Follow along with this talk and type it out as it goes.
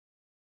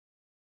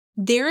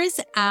There is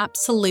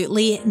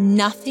absolutely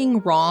nothing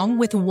wrong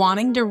with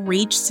wanting to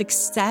reach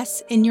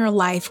success in your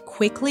life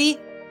quickly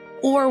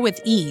or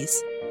with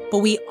ease, but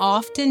we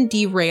often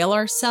derail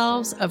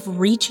ourselves of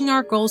reaching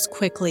our goals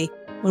quickly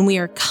when we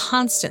are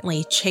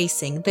constantly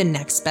chasing the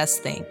next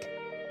best thing.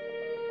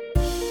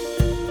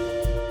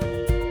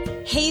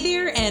 Hey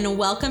there, and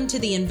welcome to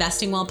the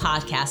Investing Well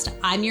podcast.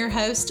 I'm your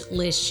host,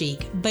 Liz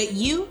Sheik, but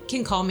you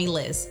can call me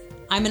Liz.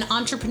 I'm an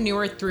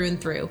entrepreneur through and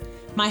through.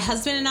 My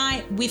husband and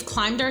I, we've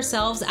climbed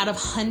ourselves out of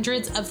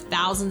hundreds of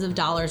thousands of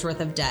dollars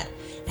worth of debt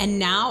and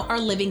now are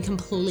living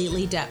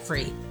completely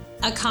debt-free.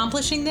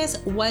 Accomplishing this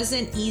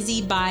wasn't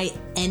easy by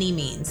any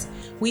means.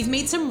 We've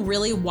made some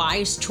really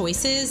wise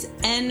choices,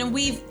 and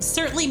we've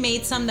certainly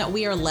made some that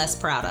we are less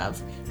proud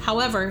of.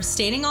 However,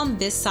 standing on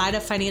this side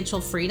of financial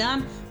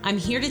freedom, I'm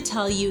here to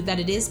tell you that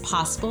it is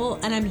possible,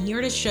 and I'm here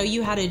to show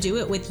you how to do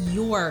it with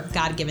your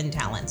God-given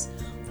talents,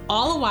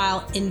 all the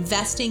while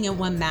investing in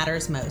what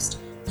matters most: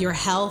 your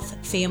health,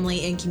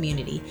 family, and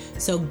community.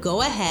 So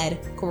go ahead,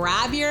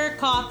 grab your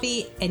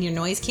coffee and your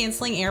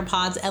noise-canceling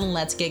AirPods, and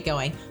let's get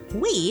going.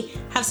 We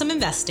have some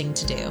investing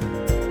to do.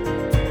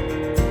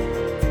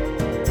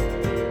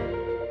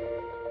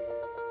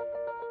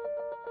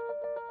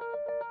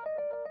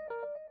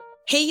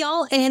 Hey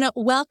y'all, and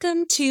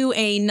welcome to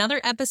another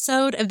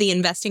episode of the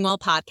Investing Well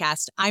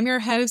podcast. I'm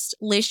your host,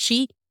 Liz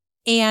Sheik,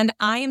 and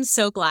I am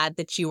so glad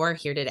that you are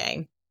here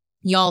today.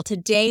 Y'all,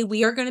 today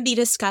we are going to be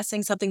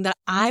discussing something that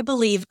I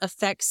believe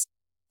affects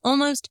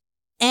almost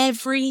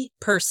every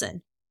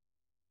person.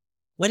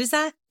 What is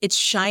that? It's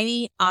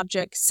shiny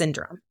object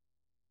syndrome.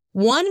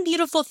 One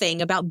beautiful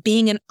thing about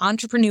being an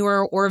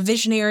entrepreneur or a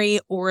visionary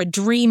or a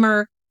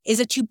dreamer is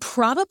that you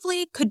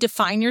probably could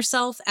define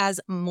yourself as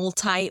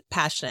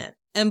multi-passionate.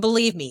 And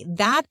believe me,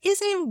 that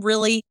is a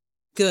really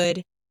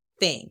good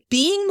thing.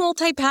 Being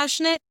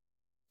multi-passionate,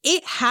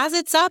 it has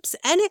its ups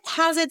and it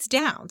has its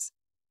downs.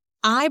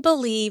 I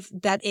believe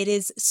that it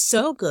is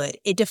so good.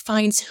 It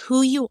defines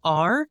who you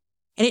are,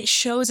 and it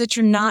shows that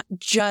you're not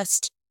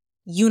just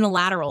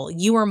unilateral.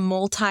 You are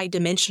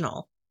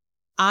multidimensional.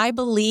 I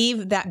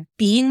believe that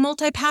being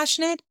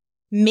multi-passionate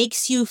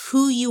makes you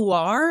who you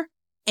are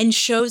and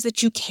shows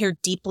that you care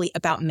deeply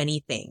about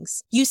many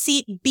things. You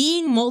see,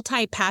 being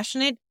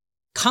multi-passionate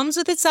comes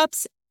with its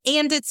ups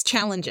and its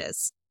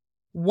challenges.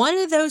 One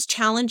of those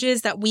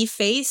challenges that we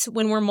face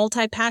when we're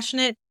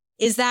multi-passionate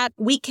is that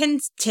we can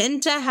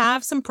tend to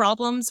have some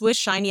problems with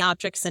shiny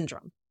object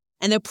syndrome.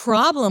 And the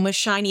problem with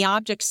shiny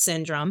object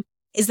syndrome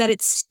is that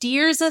it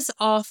steers us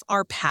off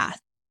our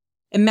path.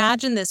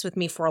 Imagine this with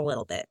me for a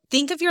little bit.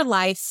 Think of your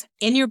life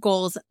and your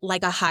goals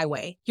like a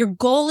highway. Your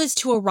goal is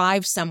to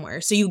arrive somewhere.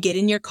 So you get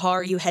in your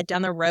car, you head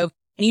down the road,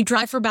 and you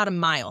drive for about a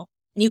mile.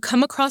 And you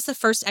come across the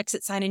first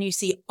exit sign and you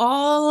see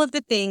all of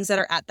the things that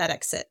are at that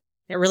exit.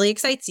 It really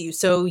excites you.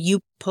 So you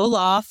pull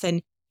off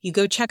and you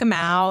go check them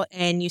out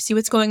and you see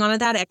what's going on at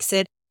that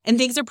exit, and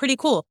things are pretty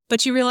cool.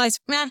 But you realize,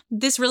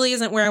 this really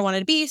isn't where I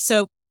wanted to be.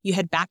 So you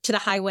head back to the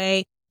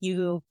highway,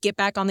 you get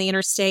back on the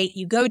interstate,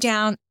 you go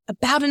down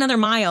about another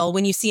mile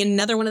when you see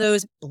another one of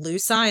those blue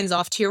signs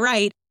off to your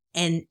right.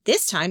 And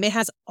this time it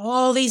has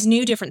all these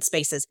new different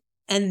spaces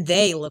and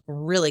they look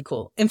really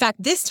cool. In fact,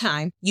 this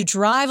time you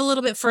drive a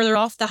little bit further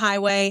off the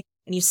highway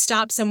and you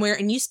stop somewhere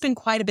and you spend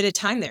quite a bit of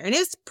time there. And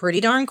it's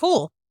pretty darn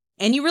cool.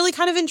 And you really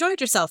kind of enjoyed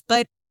yourself,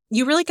 but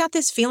you really got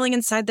this feeling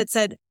inside that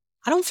said,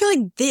 I don't feel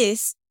like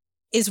this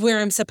is where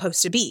I'm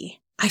supposed to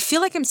be. I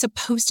feel like I'm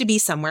supposed to be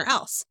somewhere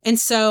else. And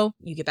so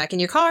you get back in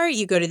your car,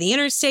 you go to the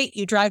interstate,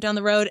 you drive down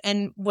the road,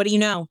 and what do you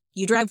know?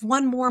 You drive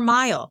one more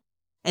mile.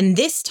 And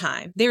this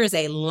time there is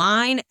a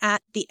line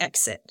at the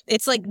exit.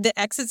 It's like the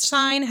exit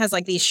sign has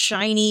like these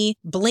shiny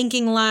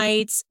blinking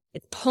lights.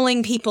 It's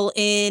pulling people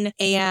in,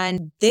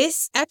 and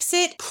this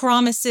exit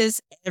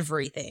promises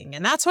everything.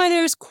 And that's why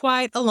there's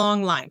quite a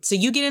long line. So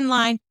you get in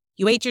line,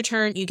 you wait your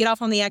turn, you get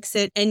off on the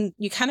exit, and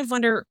you kind of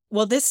wonder,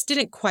 well, this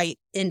didn't quite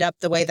end up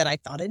the way that I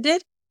thought it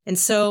did. And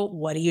so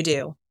what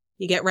do?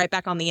 You get right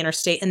back on the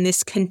interstate, and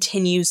this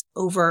continues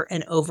over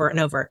and over and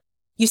over.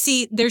 You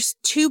see, there's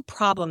two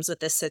problems with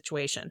this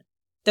situation.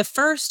 The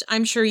first,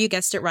 I'm sure you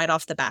guessed it right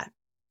off the bat.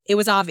 It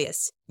was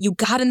obvious. You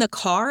got in the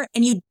car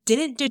and you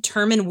didn't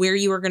determine where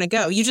you were going to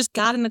go. You just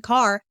got in the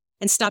car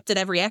and stopped at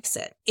every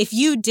exit. If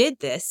you did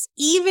this,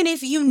 even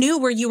if you knew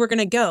where you were going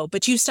to go,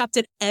 but you stopped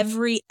at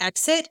every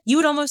exit, you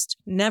would almost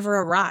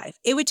never arrive.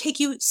 It would take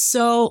you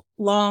so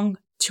long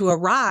to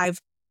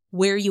arrive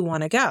where you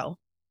want to go.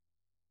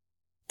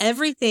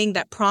 Everything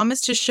that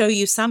promised to show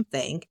you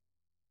something,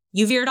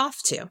 you veered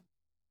off to.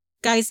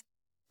 Guys,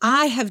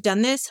 I have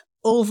done this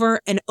over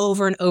and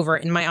over and over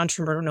in my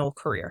entrepreneurial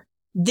career.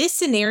 This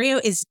scenario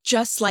is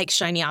just like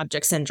shiny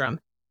object syndrome.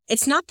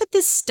 It's not that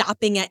this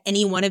stopping at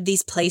any one of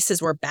these places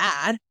were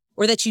bad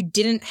or that you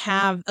didn't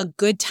have a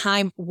good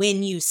time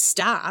when you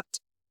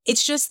stopped.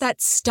 It's just that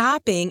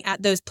stopping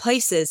at those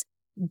places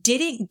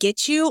didn't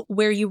get you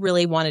where you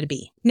really wanted to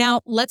be.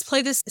 Now, let's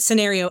play this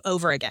scenario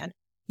over again.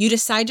 You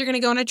decide you're going to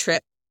go on a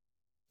trip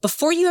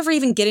Before you ever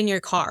even get in your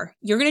car,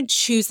 you're going to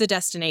choose the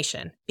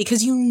destination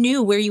because you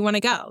knew where you want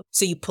to go.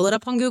 So you pull it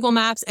up on Google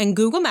Maps, and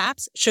Google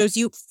Maps shows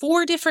you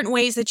 4 different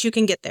ways that you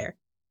can get there.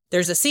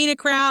 There's a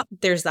scenic route,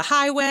 there's the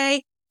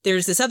highway,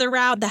 there's this other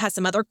route that has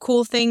some other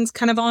cool things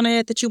kind of on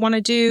it that you want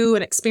to do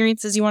and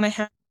experiences you want to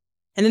have.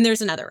 And then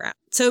there's another route.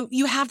 So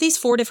you have these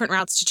 4 different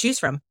routes to choose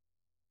from.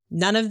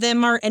 None of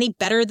them are any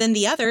better than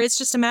the other. It's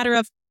just a matter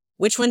of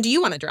which one do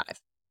you want to drive?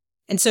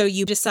 And so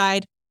you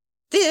decide,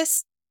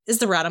 this is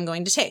the route I'm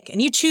going to take.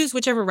 And you choose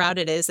whichever route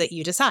it is that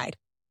you decide.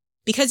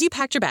 Because you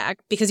packed your bag,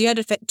 because you had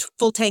a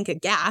full tank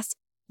of gas,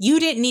 you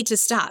didn't need to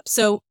stop.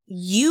 So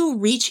you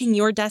reaching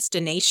your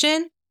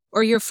destination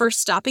or your first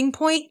stopping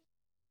point,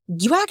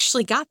 you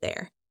actually got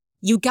there.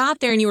 You got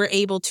there and you were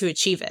able to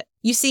achieve it.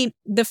 You see,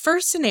 the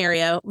first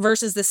scenario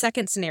versus the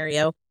second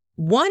scenario,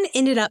 one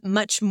ended up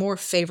much more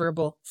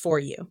favorable for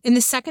you. In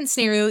the second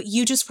scenario,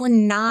 you just were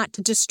not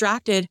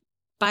distracted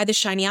by the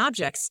shiny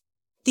objects.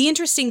 The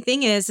interesting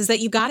thing is that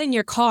you got in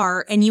your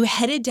car and you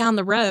headed down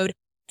the road,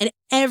 and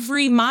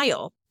every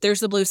mile, there's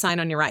the blue sign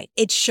on your right.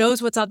 It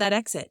shows what's on that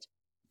exit.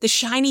 The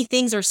shiny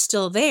things are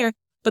still there,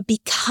 but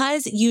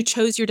because you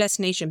chose your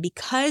destination,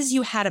 because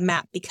you had a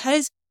map,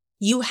 because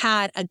you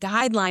had a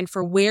guideline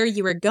for where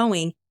you were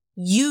going,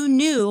 you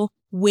knew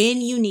when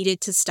you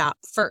needed to stop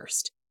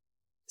first.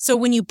 So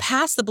when you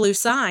passed the blue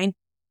sign,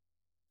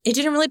 it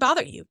didn't really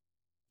bother you.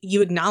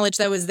 You acknowledged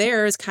that it was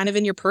there, as kind of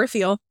in your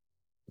peripheral,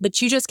 but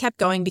you just kept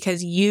going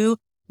because you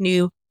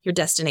knew your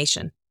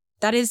destination.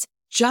 That is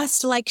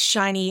just like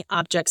shiny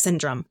object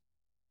syndrome.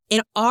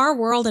 In our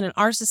world and in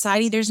our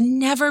society, there's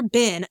never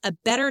been a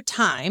better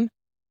time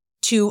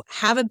to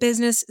have a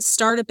business,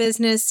 start a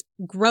business,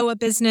 grow a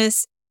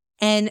business.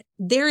 And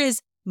there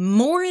is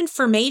more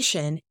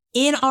information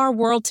in our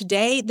world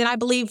today than I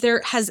believe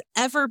there has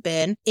ever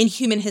been in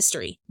human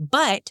history.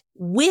 But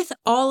with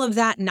all of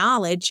that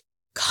knowledge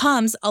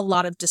comes a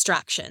lot of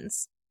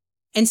distractions.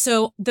 And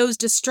so those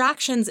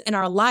distractions in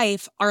our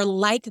life are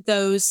like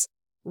those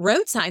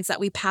road signs that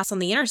we pass on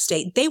the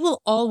interstate. They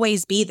will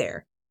always be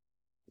there.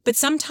 But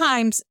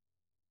sometimes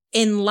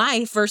in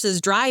life versus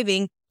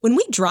driving, when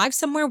we drive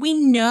somewhere, we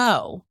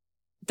know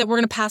that we're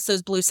going to pass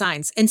those blue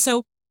signs. And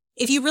so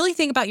if you really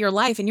think about your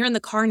life and you're in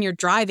the car and you're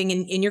driving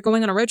and you're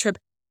going on a road trip,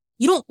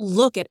 you don't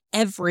look at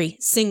every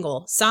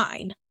single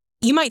sign.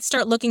 You might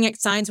start looking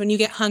at signs when you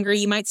get hungry.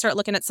 You might start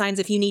looking at signs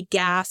if you need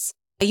gas.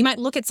 You might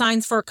look at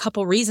signs for a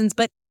couple reasons,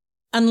 but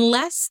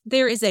unless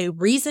there is a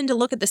reason to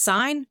look at the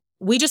sign,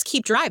 we just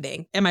keep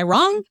driving. Am I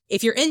wrong?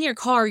 If you're in your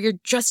car, you're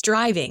just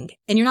driving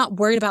and you're not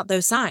worried about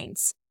those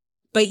signs.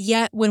 But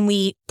yet when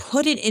we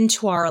put it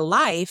into our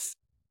life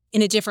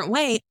in a different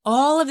way,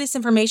 all of this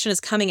information is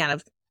coming out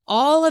of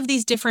all of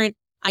these different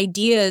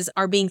ideas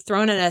are being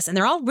thrown at us, and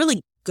they're all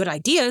really good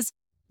ideas.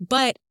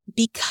 But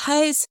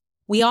because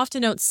we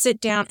often don't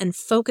sit down and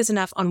focus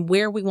enough on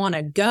where we want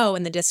to go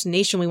and the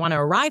destination we want to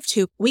arrive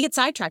to, we get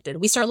sidetracked.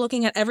 We start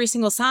looking at every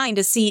single sign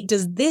to see,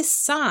 does this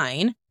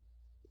sign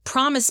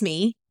promise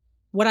me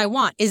what I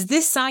want? Is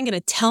this sign going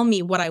to tell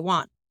me what I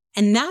want?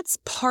 And that's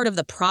part of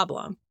the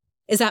problem,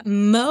 is that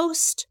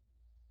most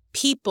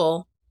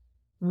people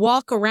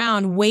walk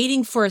around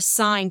waiting for a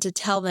sign to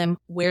tell them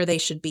where they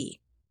should be.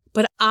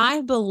 But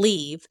I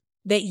believe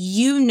that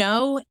you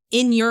know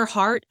in your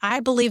heart, I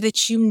believe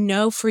that you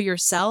know for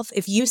yourself,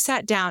 if you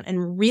sat down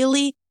and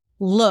really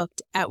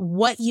looked at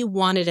what you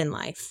wanted in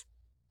life,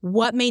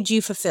 what made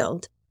you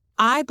fulfilled,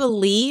 I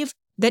believe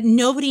that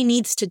nobody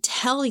needs to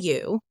tell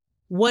you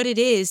what it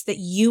is that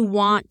you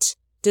want,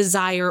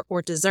 desire,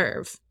 or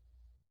deserve.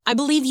 I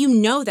believe you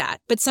know that,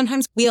 but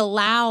sometimes we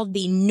allow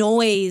the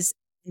noise,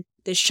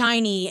 the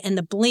shiny and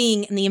the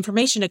bling and the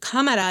information to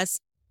come at us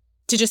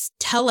to just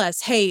tell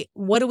us, hey,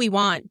 what do we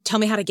want? Tell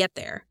me how to get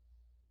there.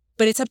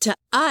 But it's up to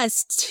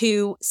us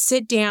to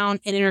sit down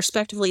and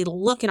introspectively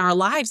look in our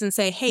lives and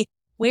say, hey,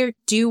 where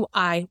do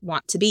I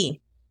want to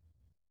be?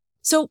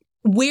 So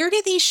where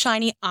do these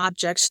shiny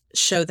objects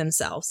show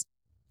themselves?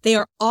 They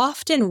are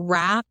often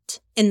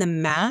wrapped in the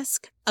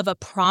mask of a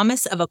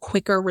promise of a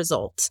quicker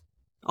result.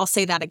 I'll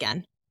say that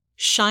again.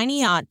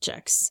 Shiny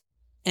objects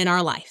in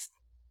our life,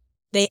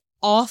 they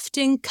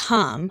often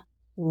come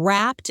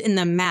wrapped in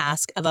the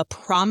mask of a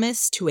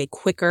promise to a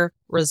quicker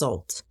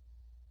result.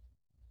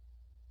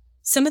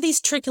 Some of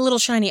these tricky little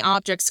shiny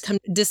objects come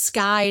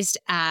disguised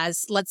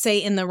as, let's say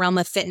in the realm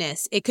of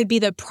fitness, it could be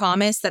the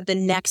promise that the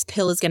next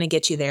pill is going to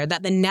get you there,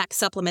 that the next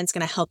supplement is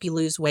going to help you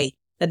lose weight,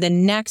 that the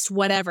next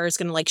whatever is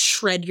going to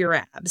shred your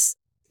abs.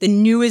 The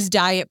newest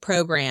diet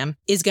program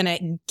is going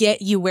to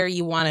get you where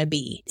you want to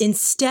be.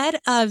 Instead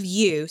of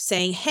you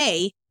saying,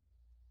 hey,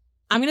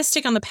 I'm going to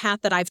stick on the path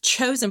that I've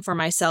chosen for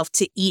myself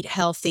to eat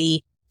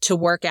healthy, to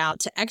work out,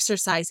 to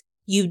exercise,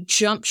 you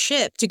jump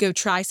ship to go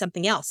try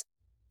something else.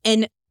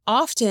 And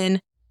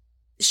often,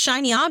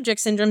 shiny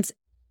object syndromes,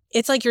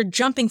 it's like you're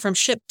jumping from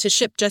ship to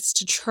ship just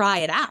to try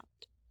it out.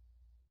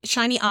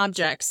 Shiny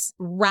objects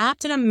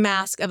wrapped in a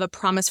mask of a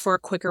promise for a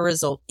quicker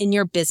result in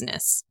your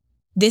business.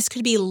 This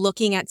could be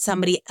looking at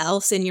somebody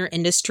else in your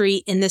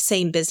industry in the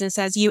same business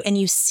as you, and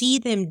you see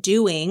them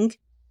doing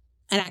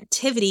an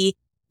activity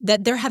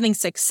that they're having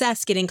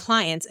success getting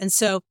clients. And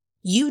so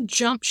you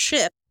jump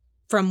ship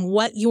from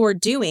what you're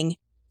doing.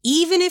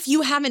 Even if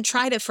you haven't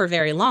tried it for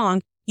very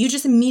long, you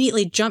just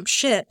immediately jump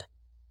ship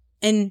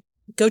and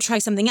go try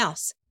something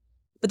else.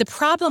 But the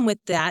problem with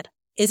that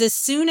is as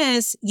soon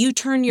as you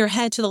turn your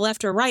head to the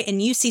left or right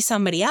and you see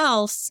somebody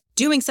else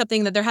doing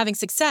something that they're having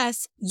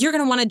success, you're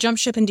going to want to jump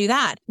ship and do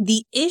that.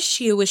 The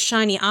issue with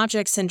shiny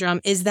object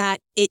syndrome is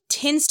that it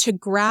tends to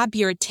grab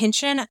your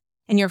attention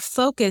and your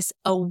focus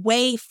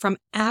away from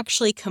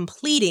actually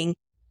completing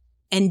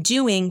and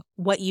doing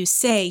what you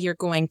say you're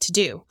going to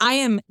do. I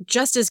am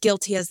just as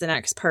guilty as the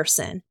next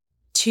person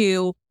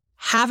to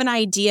have an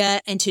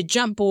idea and to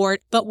jump board.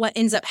 But what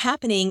ends up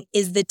happening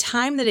is the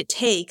time that it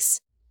takes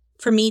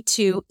for me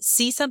to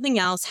see something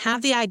else,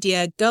 have the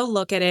idea, go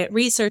look at it,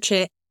 research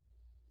it,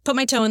 put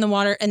my toe in the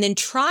water, and then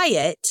try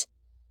it.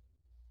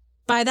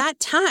 By that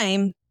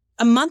time,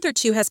 a month or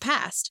two has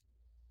passed.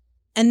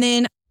 And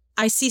then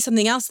I see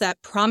something else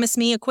that promised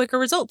me a quicker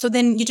result. So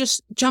then you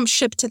just jump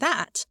ship to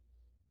that.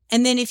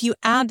 And then if you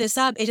add this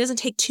up, it doesn't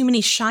take too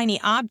many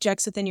shiny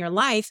objects within your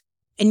life,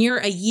 and you're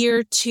a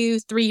year, 2,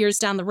 3 years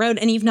down the road,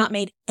 and you've not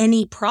made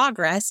any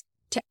progress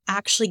to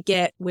actually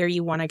get where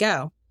you want to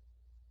go.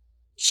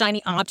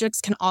 Shiny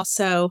objects can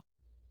also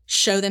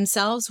show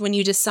themselves when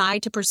you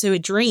decide to pursue a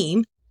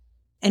dream,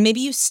 and maybe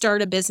you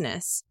start a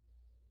business,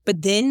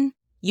 but then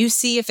you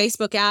see a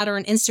Facebook ad or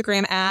an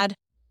Instagram ad,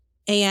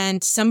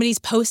 and somebody's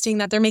posting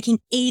that they're making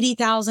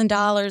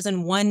 $80,000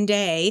 in one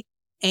day,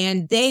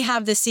 and they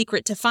have the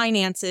secret to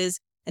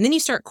finances. And then you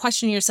start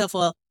questioning yourself,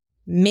 well,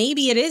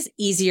 maybe it is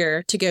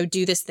easier to go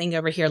do this thing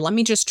over here. Let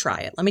me just try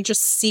it. Let me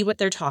just see what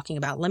they're talking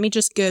about. Let me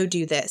just go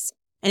do this.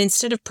 And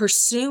instead of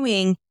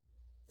pursuing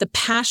the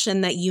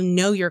passion that you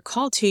know you're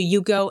called to,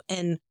 you go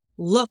and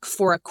look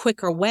for a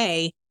quicker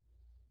way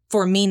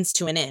for a means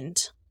to an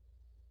end.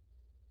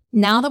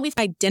 Now that we've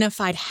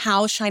identified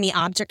how shiny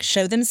objects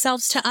show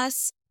themselves to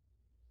us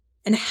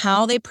and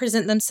how they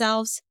present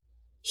themselves,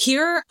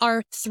 here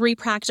are 3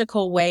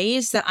 practical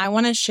ways that I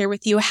want to share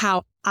with you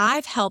how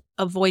I've helped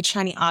avoid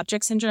shiny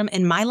object syndrome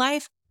in my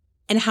life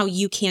and how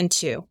you can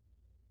too.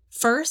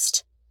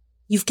 First,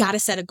 you've got to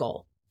set a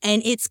goal,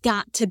 and it's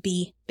got to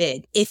be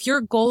big. If your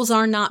goals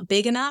are not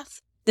big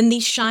enough, then the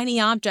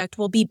shiny object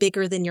will be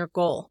bigger than your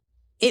goal.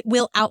 It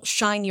will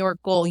outshine your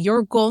goal.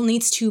 Your goal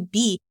needs to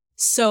be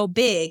so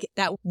big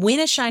that when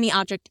a shiny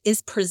object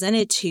is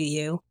presented to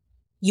you,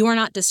 you are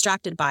not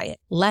distracted by it.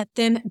 Let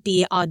them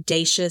be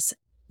audacious,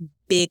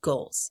 big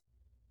goals.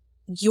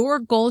 Your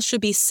goals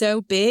should be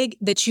so big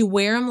that you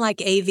wear them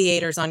like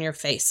aviators on your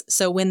face.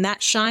 So when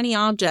that shiny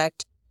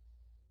object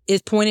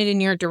is pointed in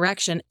your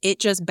direction, it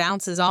just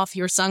bounces off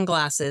your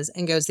sunglasses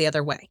and goes the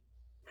other way.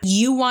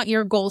 You want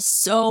your goals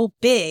so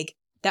big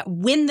that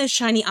when the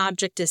shiny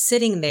object is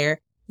sitting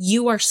there,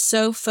 you are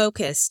so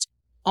focused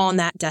on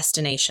that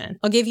destination.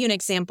 I'll give you an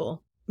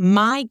example.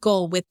 My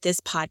goal with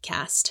this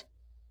podcast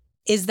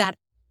is that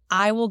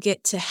I will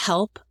get to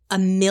help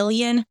 1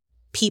 million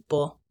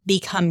people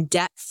become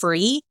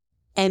debt-free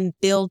and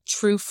build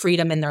true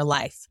freedom in their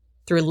life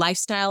through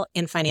lifestyle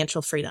and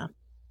financial freedom.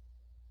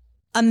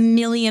 1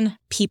 million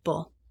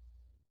people.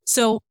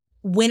 So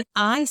when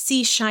I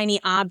see shiny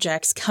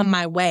objects come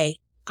my way,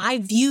 I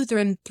view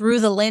them through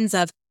the lens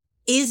of,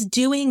 is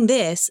doing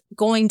this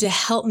going to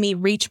help me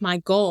reach my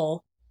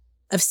goal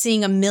of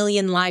seeing 1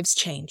 million lives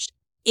changed?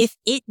 If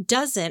it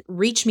doesn't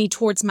reach me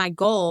towards my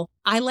goal,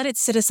 I let it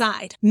sit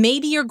aside.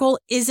 Maybe your goal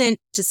isn't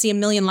to see 1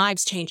 million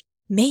lives change.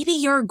 Maybe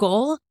your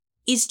goal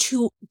is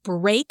to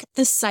break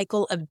the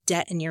cycle of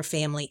debt in your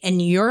family,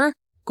 and you're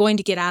going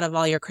to get out of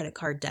all your credit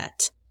card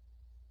debt.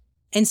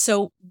 And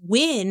so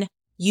when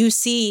you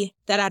see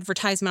that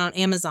advertisement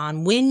on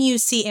Amazon, when you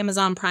see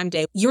Amazon Prime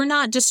Day, you're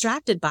not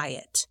distracted by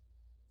it.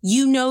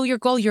 You know your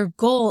goal. Your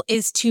goal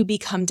is to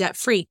become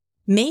debt-free.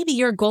 Maybe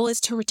your goal is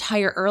to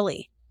retire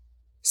early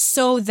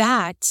so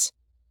that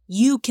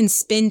you can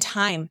spend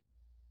time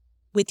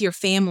with your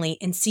family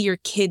and see your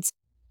kids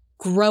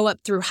grow up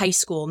through high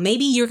school.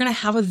 Maybe you're going to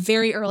have a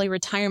very early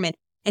retirement.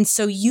 And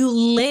so you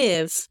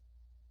live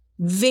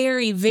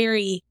very,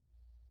 very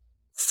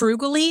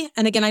frugally.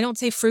 And again, I don't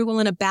say frugal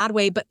in a bad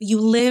way, but you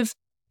live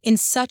in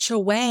such a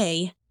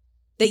way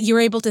that you're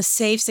able to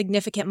save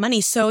significant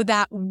money so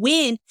that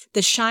when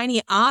the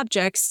shiny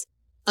objects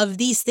of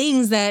these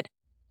things that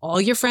all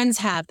your friends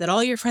have, that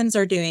all your friends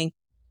are doing,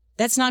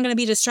 that's not going to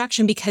be a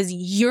distraction because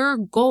your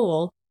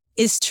goal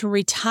is to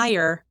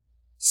retire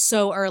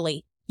so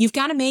early. You've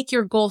got to make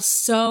your goal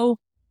so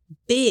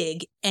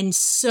big and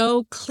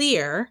so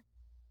clear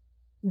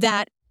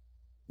that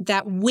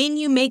when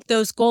you make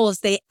those goals,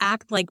 they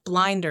act like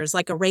blinders,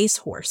 like a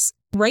racehorse.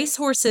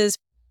 Racehorses,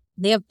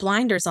 they have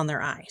blinders on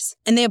their eyes.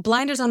 And they have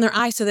blinders on their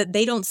eyes so that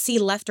they don't see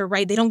left or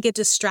right. They don't get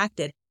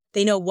distracted.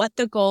 They know what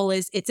the goal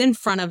is. It's in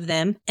front of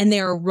them, and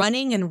they're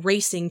running and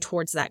racing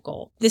towards that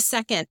goal. The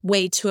second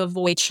way to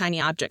avoid shiny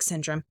object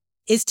syndrome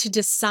is to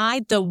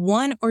decide the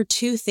 1 or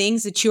 2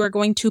 things that you are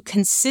going to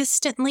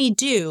consistently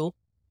do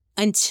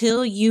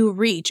until you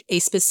reach a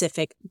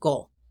specific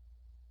goal.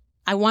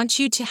 I want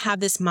you to have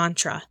this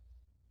mantra.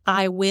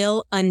 I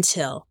will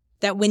until.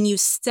 That when you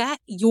set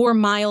your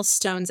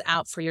milestones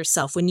out for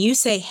yourself, when you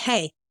say,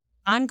 hey,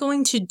 I'm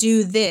going to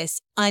do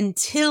this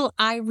until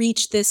I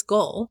reach this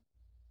goal,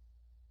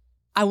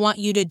 I want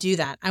you to do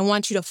that. I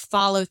want you to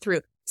follow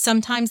through.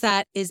 Sometimes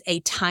that is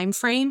a time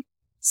frame.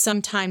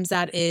 Sometimes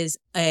that is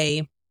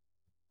a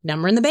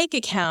number in the bank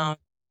account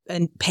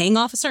and paying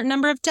off a certain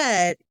number of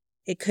debt.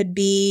 It could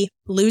be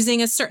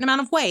losing a certain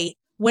amount of weight,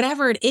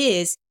 whatever it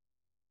is,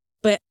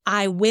 but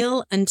I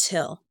will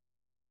until.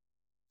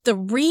 The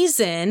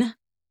reason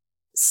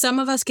some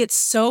of us get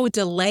so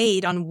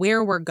delayed on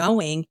where we're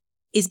going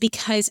is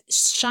because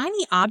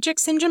shiny object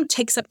syndrome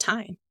takes up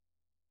time.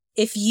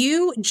 If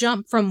you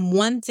jump from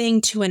one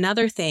thing to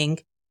another thing,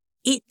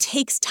 it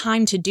takes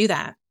time to do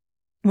that.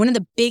 One of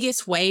the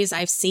biggest ways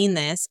I've seen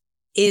this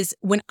is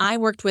when I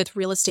worked with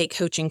real estate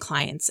coaching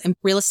clients, and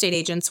real estate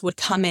agents would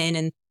come in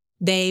and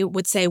they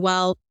would say,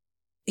 well,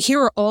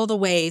 here are all the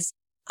ways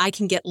I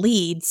can get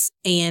leads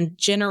and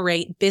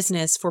generate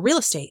business for real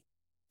estate.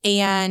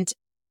 And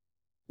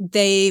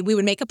we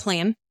would make a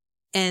plan,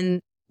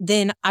 and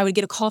then I would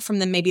get a call from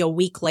them maybe a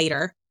week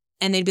later,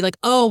 and they'd be like,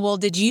 oh, well,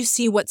 did you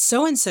see what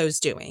so-and-so's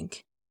doing?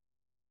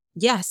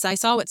 Yes, I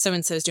saw what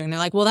so-and-so's doing. They're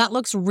like, well, that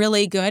looks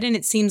really good, and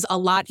it seems a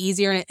lot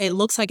easier, and it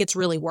looks like it's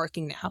really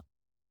working now.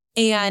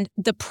 And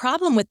the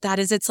problem with that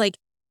is it's like,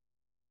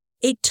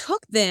 it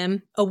took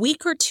them a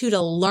week or two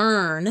to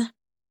learn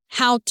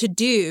how to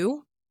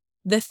do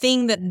the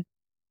thing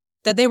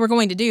that they were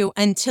going to do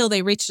until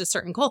they reached a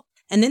certain goal.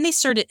 And then they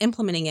started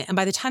implementing it. And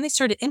by the time they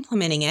started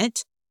implementing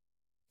it,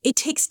 it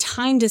takes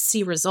time to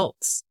see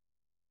results.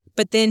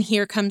 But then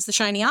here comes the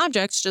shiny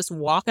objects just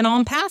walking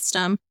on past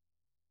them,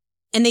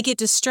 and they get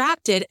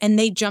distracted and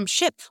they jump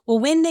ship. Well,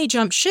 when they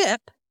jump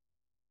ship,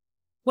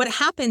 what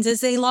happens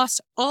is they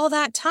lost all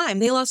that time.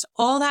 They lost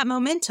all that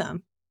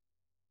momentum.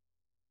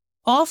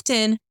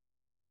 Often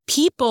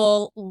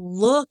people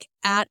look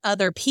at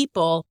other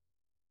people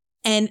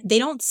and they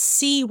don't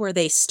see where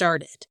they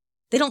started.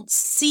 They don't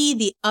see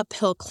the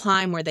uphill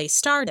climb where they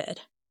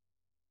started.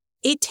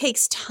 It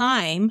takes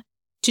time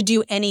to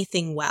do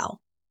anything well.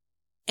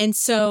 And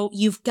so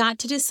you've got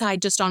to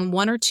decide just on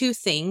one or two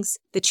things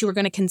that you are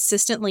going to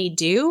consistently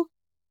do,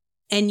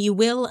 and you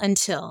will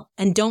until,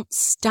 and don't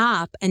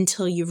stop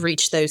until you've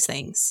reached those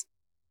things.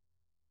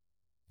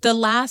 The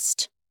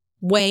last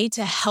way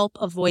to help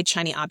avoid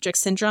shiny object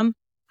syndrome,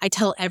 I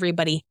tell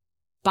everybody,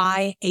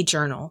 buy a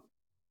journal.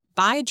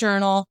 Buy a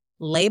journal,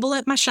 label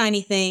it my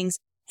shiny things,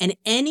 and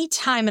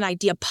anytime an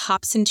idea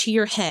pops into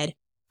your head,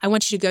 I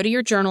want you to go to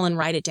your journal and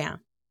write it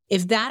down.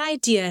 If that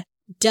idea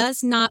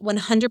does not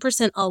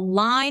 100%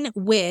 align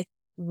with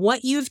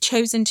what you've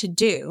chosen to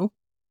do,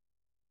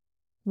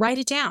 write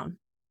it down.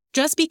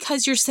 Just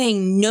because you're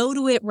saying no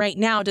to it right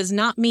now does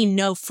not mean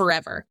no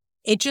forever.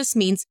 It just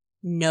means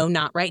no,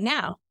 not right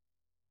now.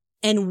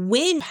 And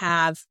when you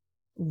have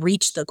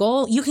reached the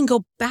goal, you can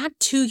go back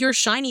to your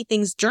shiny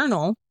things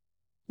journal,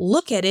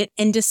 look at it,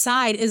 and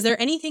decide, is there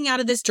anything out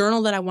of this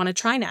journal that I want to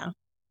try now?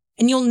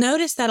 And you'll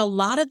notice that a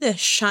lot of the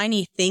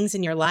shiny things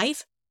in your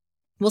life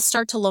will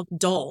start to look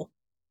dull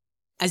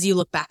as you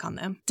look back on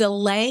them.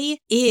 Delay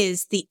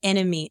is the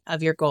enemy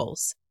of your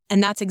goals.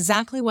 And that's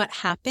exactly what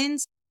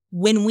happens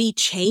when we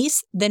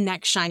chase the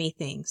next shiny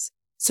things.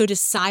 So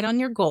decide on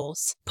your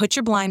goals, put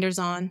your blinders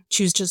on,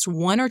 choose just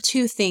one or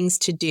two things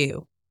to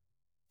do,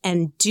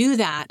 and do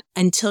that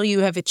until you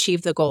have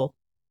achieved the goal.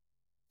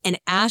 And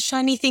as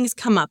shiny things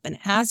come up and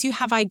as you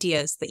have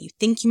ideas that you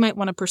think you might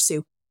want to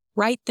pursue,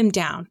 write them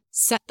down,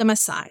 set them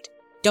aside.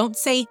 Don't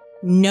say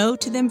no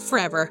to them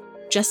forever.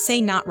 Just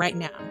say not right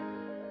now.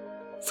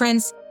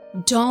 Friends,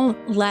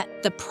 don't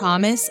let the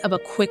promise of a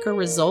quicker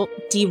result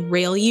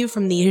derail you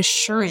from the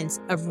assurance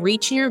of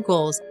reaching your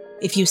goals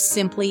if you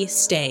simply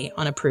stay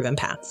on a proven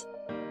path.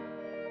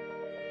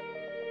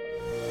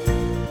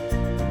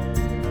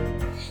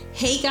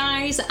 Hey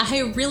guys,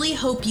 I really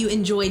hope you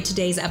enjoyed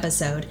today's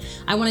episode.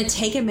 I want to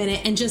take a minute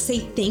and just say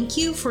thank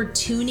you for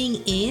tuning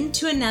in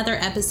to another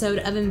episode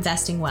of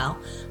Investing Well.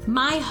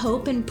 My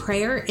hope and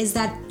prayer is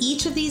that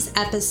each of these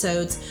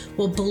episodes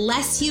will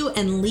bless you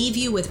and leave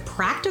you with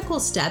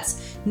practical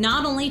steps,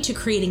 not only to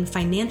creating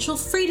financial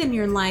freedom in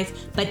your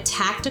life, but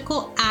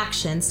tactical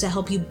actions to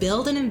help you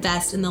build and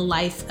invest in the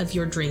life of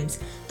your dreams,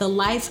 the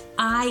life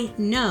I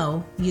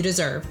know you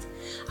deserve.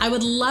 I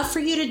would love for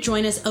you to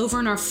join us over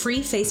in our free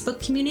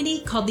Facebook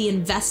community called the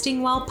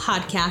Investing Well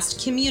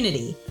Podcast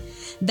Community.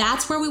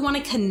 That's where we want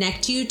to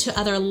connect you to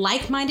other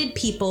like-minded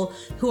people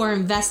who are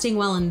investing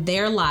well in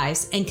their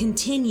lives and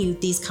continue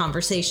these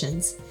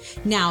conversations.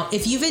 Now,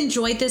 if you've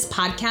enjoyed this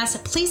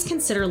podcast, please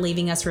consider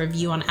leaving us a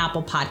review on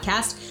Apple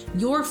Podcasts.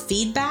 Your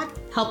feedback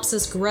helps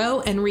us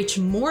grow and reach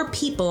more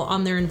people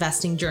on their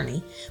investing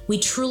journey. We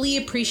truly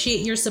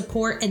appreciate your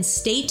support and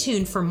stay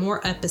tuned for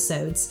more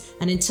episodes.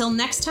 And until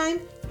next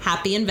time,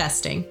 happy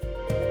investing.